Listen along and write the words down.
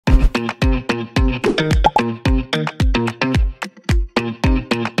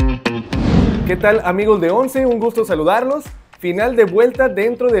tal amigos de 11? Un gusto saludarlos. Final de vuelta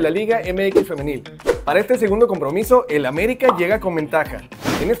dentro de la Liga MX Femenil. Para este segundo compromiso, el América llega con ventaja.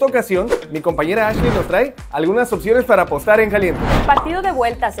 En esta ocasión, mi compañera Ashley nos trae algunas opciones para apostar en caliente. El partido de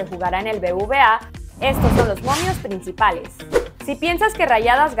vuelta se jugará en el BBVA. Estos son los momios principales. Si piensas que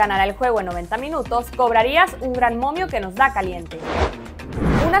Rayadas ganará el juego en 90 minutos, cobrarías un gran momio que nos da caliente.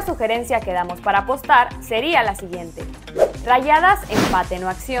 Una sugerencia que damos para apostar sería la siguiente: Rayadas empate no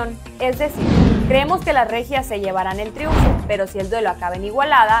acción, es decir, creemos que las regias se llevarán el triunfo, pero si el duelo acaba en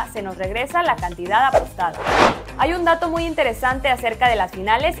igualada, se nos regresa la cantidad apostada. Hay un dato muy interesante acerca de las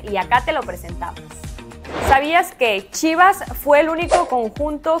finales y acá te lo presentamos. ¿Sabías que Chivas fue el único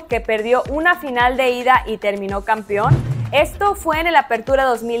conjunto que perdió una final de ida y terminó campeón? Esto fue en el Apertura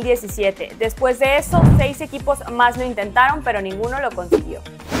 2017. Después de eso, 6 equipos más lo intentaron, pero ninguno lo consiguió.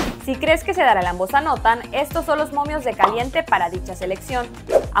 Si crees que se dará el ambos anotan, estos son los momios de caliente para dicha selección.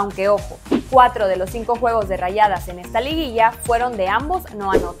 Aunque ojo, 4 de los 5 juegos de Rayadas en esta liguilla fueron de ambos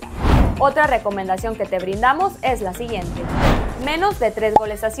no anotan. Otra recomendación que te brindamos es la siguiente: menos de 3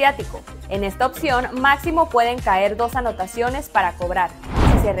 goles asiático. En esta opción, máximo pueden caer 2 anotaciones para cobrar.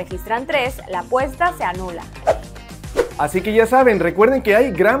 Si se registran 3, la apuesta se anula. Así que ya saben, recuerden que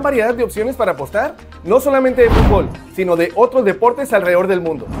hay gran variedad de opciones para apostar, no solamente de fútbol, sino de otros deportes alrededor del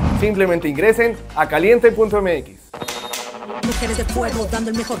mundo. Simplemente ingresen a Caliente.mx. Mujeres de fuego,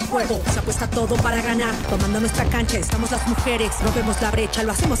 dando el mejor juego. Se apuesta todo para ganar. Tomando nuestra cancha, estamos las mujeres. Rompemos la brecha,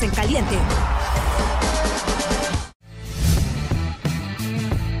 lo hacemos en caliente.